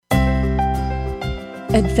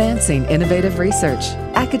Advancing innovative research,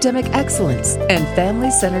 academic excellence, and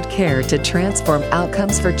family-centered care to transform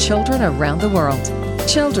outcomes for children around the world.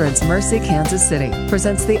 Children's Mercy Kansas City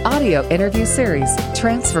presents the audio interview series,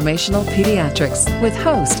 Transformational Pediatrics, with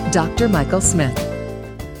host Dr. Michael Smith.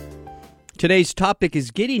 Today's topic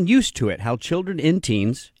is getting used to it, how children and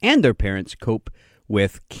teens and their parents cope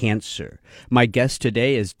with cancer. My guest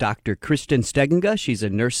today is Dr. Kristen Stegenga. She's a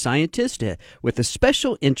nurse scientist with a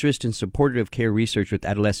special interest in supportive care research with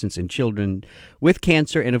adolescents and children with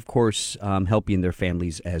cancer and, of course, helping their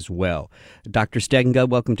families as well. Dr. Stegenga,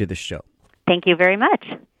 welcome to the show. Thank you very much.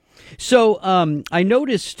 So I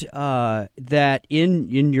noticed that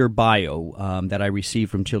in your bio that I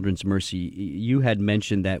received from Children's Mercy, you had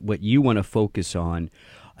mentioned that what you want to focus on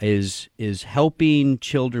is helping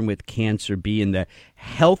children with cancer be in the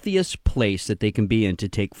healthiest place that they can be in to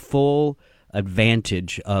take full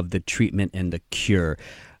advantage of the treatment and the cure.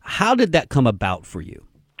 How did that come about for you?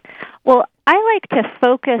 Well, I like to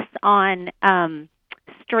focus on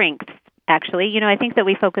strengths, actually. You know, I think that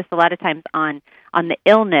we focus a lot of times on the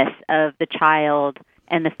illness of the child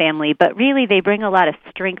and the family, but really they bring a lot of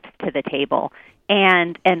strengths to the table.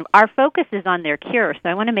 And our focus is on their cure. So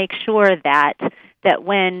I want to make sure that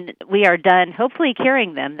when we are done, hopefully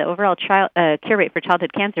curing them, the overall cure rate for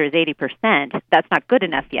childhood cancer is 80%. That's not good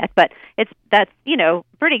enough yet, but that's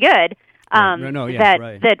pretty good.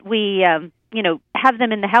 That we have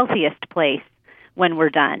them in the healthiest place when we're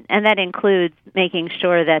done, and that includes making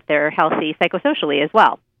sure that they're healthy psychosocially as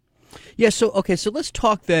well. Yeah. So let's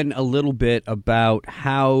talk then a little bit about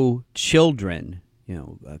how children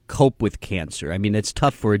cope with cancer. I mean, it's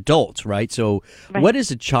tough for adults, right? So What does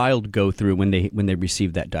a child go through when they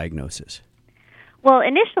receive that diagnosis? Well,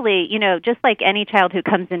 initially, just like any child who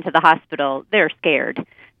comes into the hospital, they're scared.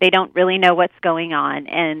 They don't really know what's going on.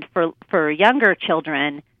 And for younger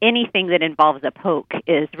children, anything that involves a poke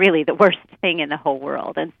is really the worst thing in the whole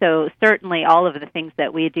world. And so certainly all of the things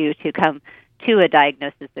that we do to come to a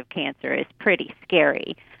diagnosis of cancer is pretty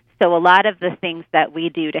scary. So a lot of the things that we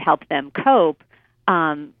do to help them cope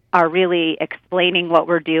are really explaining what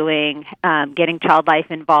we're doing, getting child life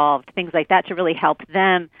involved, things like that to really help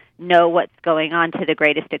them know what's going on to the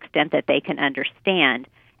greatest extent that they can understand.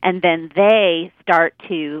 And then they start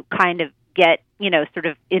to kind of get, sort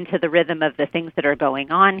of into the rhythm of the things that are going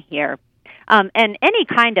on here. And any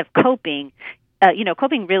kind of coping,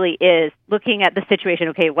 coping really is looking at the situation,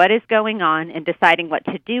 okay, what is going on, and deciding what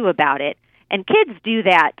to do about it. And kids do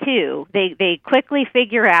that too. They quickly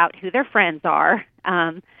figure out who their friends are.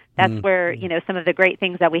 That's where, some of the great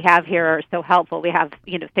things that we have here are so helpful. We have,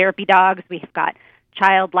 therapy dogs. We've got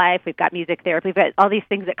child life. We've got music therapy. We've got all these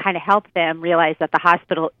things that kind of help them realize that the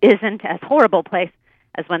hospital isn't as horrible a place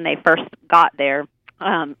as when they first got there.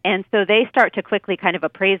 And so they start to quickly kind of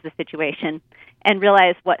appraise the situation and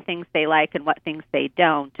realize what things they like and what things they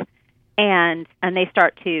don't. And they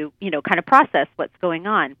start to, kind of process what's going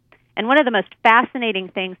on. And one of the most fascinating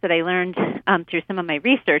things that I learned through some of my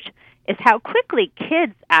research is how quickly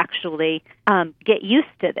kids actually get used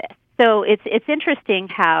to this. So it's interesting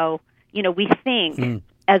how, we think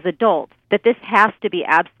as adults that this has to be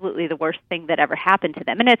absolutely the worst thing that ever happened to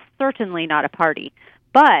them. And it's certainly not a party.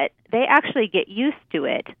 But they actually get used to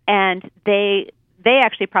it, and they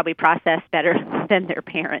actually probably process better than their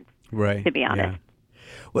parents, right, to be honest. Yeah.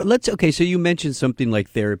 Well, so you mentioned something like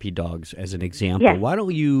therapy dogs as an example. Yes. Why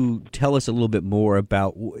don't you tell us a little bit more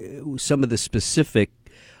about some of the specific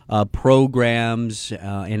programs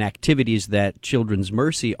and activities that Children's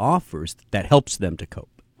Mercy offers that helps them to cope?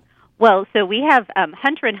 Well, so we have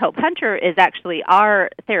Hunter and Hope. Hunter is actually our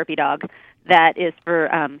therapy dog that is for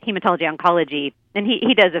hematology oncology, and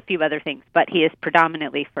he does a few other things, but he is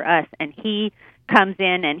predominantly for us, and he comes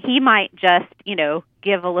in and he might just,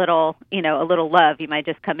 give a little love. You might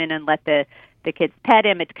just come in and let the kids pet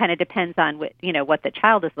him. It kind of depends on what the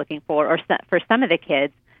child is looking for, or for some of the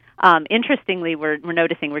kids. Interestingly, we're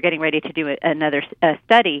noticing we're getting ready to do another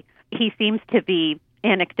study. He seems to be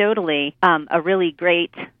anecdotally a really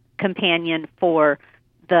great companion for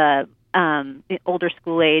the older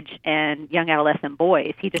school age and young adolescent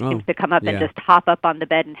boys. He just seems to come up and just hop up on the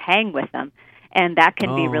bed and hang with them, and that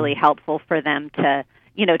can be really helpful for them to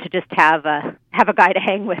just have a guy to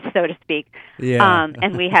hang with, so to speak. Yeah.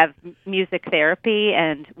 And we have music therapy,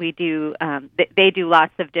 and we do they do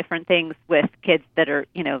lots of different things with kids that are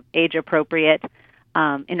age appropriate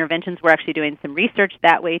interventions. We're actually doing some research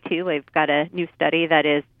that way too. We've got a new study that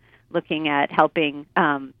is looking at helping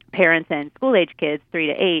parents and school-age kids, 3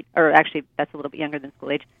 to 8, or actually that's a little bit younger than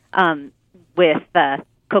school-age, with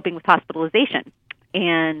coping with hospitalization.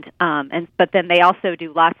 But then they also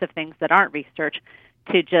do lots of things that aren't research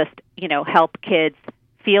to just, help kids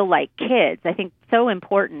feel like kids. I think it's so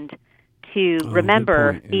important to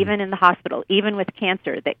remember, good point, yeah. even in the hospital, even with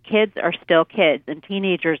cancer, that kids are still kids and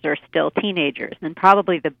teenagers are still teenagers. And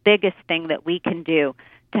probably the biggest thing that we can do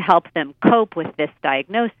to help them cope with this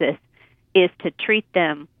diagnosis is to treat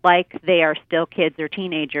them like they are still kids or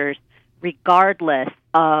teenagers, regardless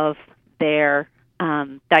of their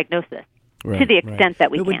diagnosis, to the extent that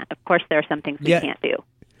we can. Of course, there are some things we can't do.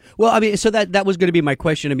 Well, I mean, so that was going to be my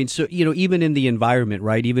question. I mean, so, even in the environment,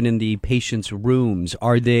 right, even in the patient's rooms,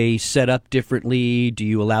 are they set up differently? Do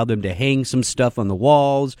you allow them to hang some stuff on the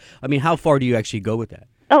walls? I mean, how far do you actually go with that?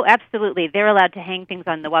 Oh, absolutely. They're allowed to hang things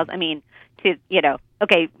on the walls. I mean,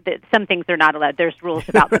 some things are not allowed. There's rules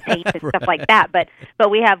about the paint and stuff like that. But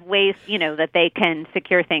we have ways, that they can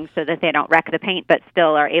secure things so that they don't wreck the paint, but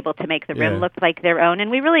still are able to make the room look like their own.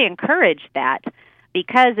 And we really encourage that,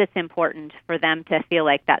 because it's important for them to feel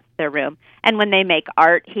like that's their room. And when they make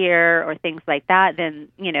art here or things like that, then,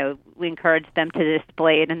 we encourage them to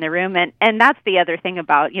display it in their room. And that's the other thing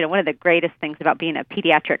about, one of the greatest things about being a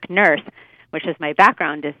pediatric nurse, which is my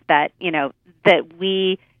background, is that, that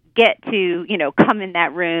we get to, come in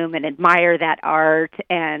that room and admire that art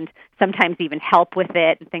and sometimes even help with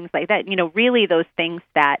it and things like that. Really those things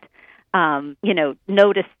that,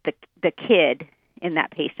 notice the kid in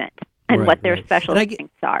that patient and what their special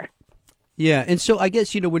strengths are. Yeah, and so I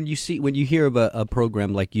guess, when you hear of a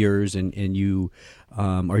program like yours and you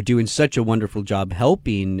are doing such a wonderful job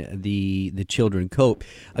helping the children cope,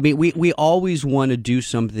 I mean, we always want to do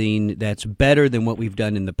something that's better than what we've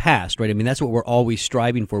done in the past, right? I mean, that's what we're always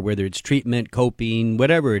striving for, whether it's treatment, coping,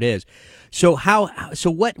 whatever it is. So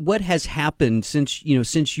what has happened since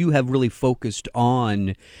you have really focused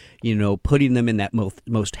on putting them in that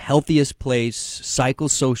most healthiest place,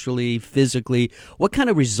 psychosocially, physically? What kind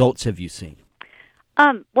of results have you seen?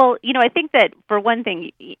 Well, I think that for one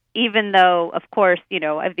thing, even though, of course,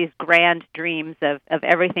 I have these grand dreams of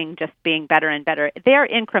everything just being better and better, they are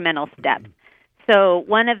incremental steps. So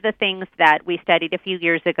one of the things that we studied a few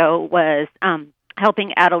years ago was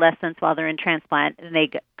helping adolescents while they're in transplant, and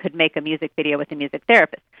they could make a music video with a music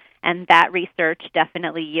therapist. And that research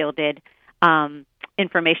definitely yielded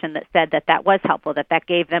information that said that was helpful, that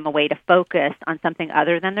gave them a way to focus on something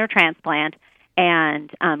other than their transplant,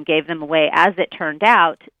 and gave them a way, as it turned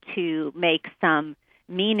out, to make some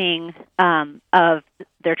meaning of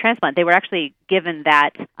their transplant. They were actually given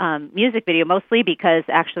that music video mostly because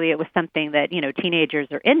actually it was something that teenagers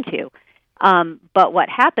are into. But what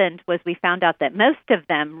happened was we found out that most of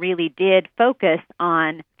them really did focus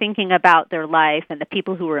on thinking about their life and the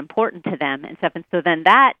people who were important to them and stuff. And so then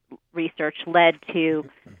that research led to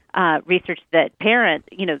research that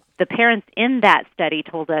the parents in that study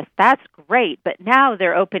told us, that's great, but now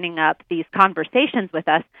they're opening up these conversations with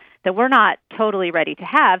us that we're not totally ready to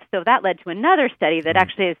have. So that led to another study that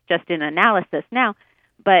actually is just in analysis now.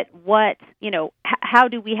 But how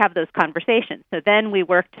do we have those conversations? So then we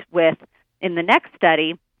worked with, in the next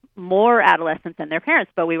study, more adolescents and their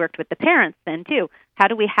parents, but we worked with the parents then too. How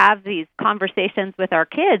do we have these conversations with our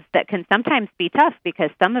kids that can sometimes be tough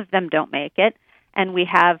because some of them don't make it? And we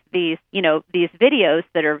have these videos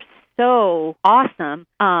that are so awesome,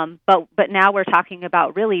 but now we're talking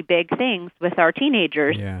about really big things with our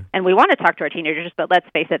teenagers, and we want to talk to our teenagers, but let's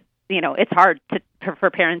face it, it's hard for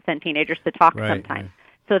parents and teenagers to talk sometimes. Right.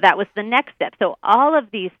 So that was the next step. So all of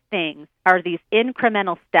these things are these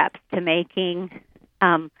incremental steps to making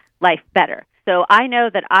life better. So I know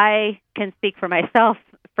that I can speak for myself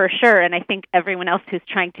for sure, and I think everyone else who's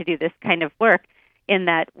trying to do this kind of work, in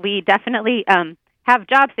that we definitely have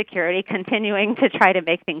job security, continuing to try to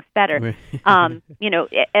make things better.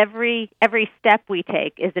 Every step we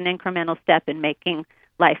take is an incremental step in making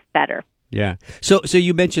life better. Yeah. So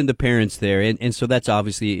you mentioned the parents there, and so that's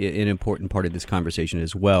obviously an important part of this conversation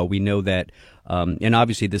as well. We know that, and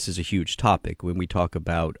obviously this is a huge topic when we talk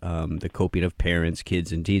about the coping of parents,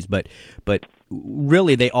 kids, and teens, but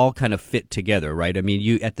really they all kind of fit together, right? I mean,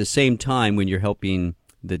 you at the same time when you're helping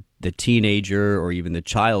the teenager or even the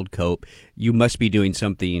child cope, you must be doing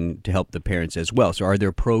something to help the parents as well. So are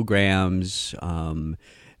there programs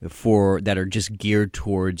that are just geared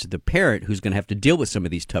towards the parent who's going to have to deal with some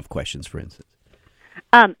of these tough questions, for instance?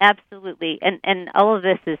 Absolutely. And all of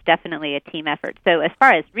this is definitely a team effort. So as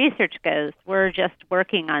far as research goes, we're just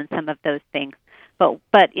working on some of those things.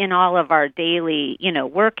 But in all of our daily,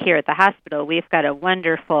 work here at the hospital, we've got a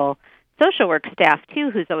wonderful social work staff,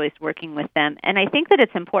 too, who's always working with them. And I think that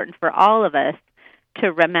it's important for all of us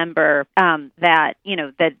to remember that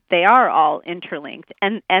they are all interlinked.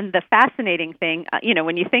 And the fascinating thing,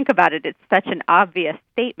 when you think about it, it's such an obvious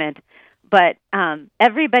statement, but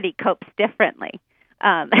everybody copes differently.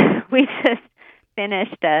 We just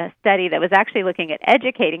finished a study that was actually looking at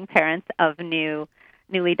educating parents of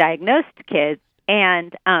newly diagnosed kids,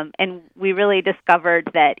 and we really discovered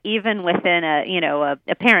that even within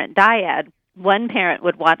a parent dyad, one parent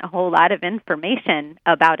would want a whole lot of information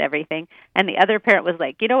about everything, and the other parent was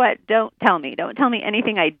like, you know what, don't tell me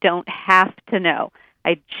anything I don't have to know.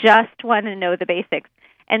 I just want to know the basics.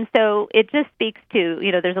 And so it just speaks to,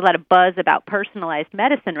 there's a lot of buzz about personalized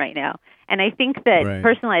medicine right now. And I think that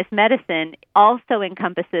personalized medicine also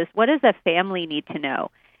encompasses, what does a family need to know?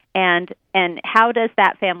 And how does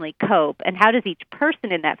that family cope? And how does each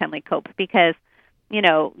person in that family cope? Because,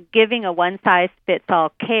 giving a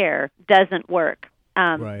one-size-fits-all care doesn't work.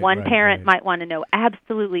 One parent might want to know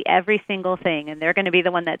absolutely every single thing, and they're going to be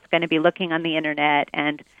the one that's going to be looking on the Internet,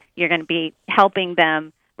 and you're going to be helping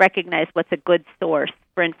them recognize what's a good source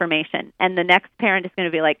for information. And the next parent is going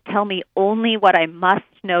to be like, tell me only what I must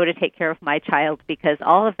know to take care of my child, because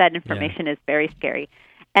all of that information is very scary.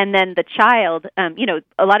 And then the child,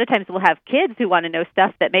 a lot of times we'll have kids who want to know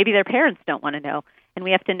stuff that maybe their parents don't want to know, and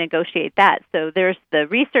we have to negotiate that. So there's the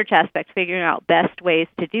research aspect, figuring out best ways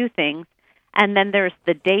to do things, and then there's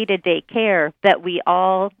the day-to-day care that we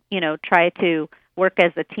all, try to work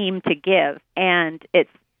as a team to give. And it's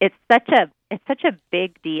such a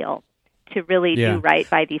big deal to really do right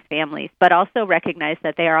by these families, but also recognize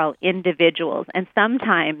that they are all individuals. And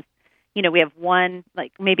sometimes, we have one,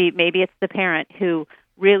 like maybe it's the parent who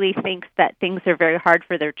really thinks that things are very hard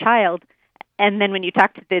for their child, and then when you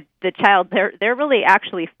talk to the child, they're really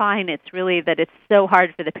actually fine. It's really that it's so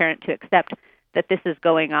hard for the parent to accept that this is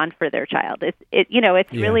going on for their child.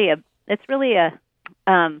 It's really a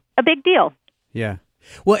big deal. Yeah.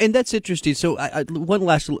 Well, and that's interesting. So, one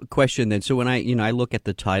last question then. So, when I look at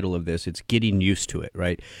the title of this, it's getting used to it,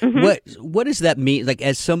 right? Mm-hmm. What does that mean? Like,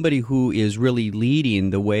 as somebody who is really leading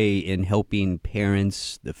the way in helping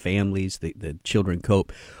parents, the families, the children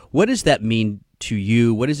cope, what does that mean to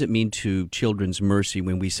you? What does it mean to Children's Mercy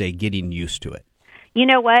when we say getting used to it? You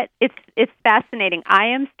know what? It's fascinating. I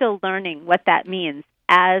am still learning what that means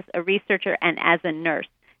as a researcher and as a nurse.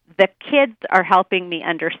 The kids are helping me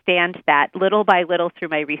understand that little by little through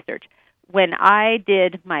my research. When I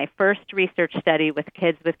did my first research study with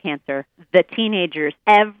kids with cancer, the teenagers,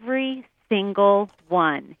 every single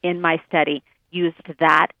one in my study used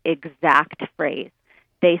that exact phrase.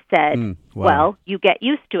 They said, well, you get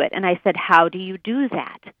used to it. And I said, how do you do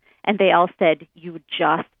that? And they all said, you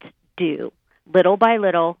just do. Little by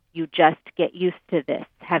little, you just get used to this,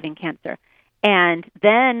 having cancer. And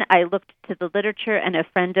then I looked to the literature, and a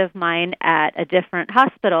friend of mine at a different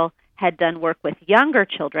hospital had done work with younger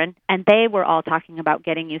children, and they were all talking about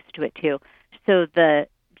getting used to it too. So the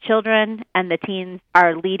children and the teens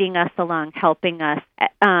are leading us along, helping us,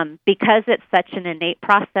 because it's such an innate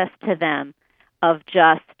process to them of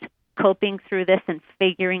just coping through this and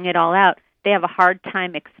figuring it all out. They have a hard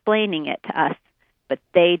time explaining it to us, but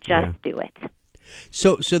they just do it.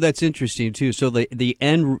 So that's interesting too. So the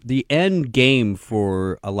end game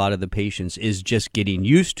for a lot of the patients is just getting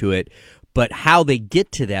used to it, but how they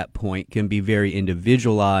get to that point can be very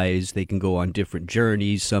individualized. They can go on different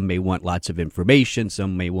journeys. Some may want lots of information.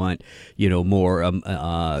 Some may want, more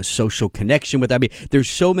social connection with. I mean, there's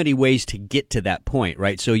so many ways to get to that point,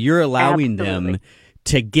 right? So you're allowing them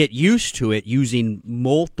to get used to it using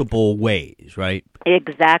multiple ways, right?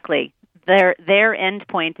 Exactly. Their end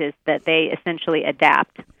point is that they essentially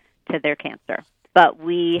adapt to their cancer, but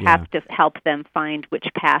we have to help them find which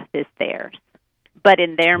path is theirs. But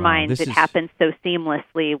in their minds, it happens so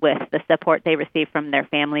seamlessly with the support they receive from their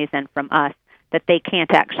families and from us that they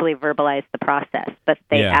can't actually verbalize the process, but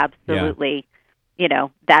they absolutely,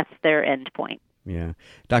 that's their end point. Yeah.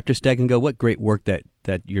 Dr. Stegengo, what great work that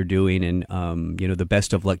you're doing, and, the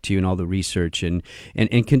best of luck to you in all the research and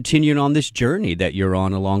continuing on this journey that you're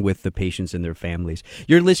on along with the patients and their families.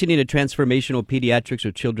 You're listening to Transformational Pediatrics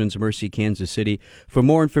with Children's Mercy Kansas City. For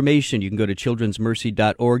more information, you can go to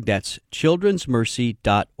childrensmercy.org. That's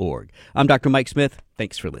childrensmercy.org. I'm Dr. Mike Smith.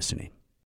 Thanks for listening.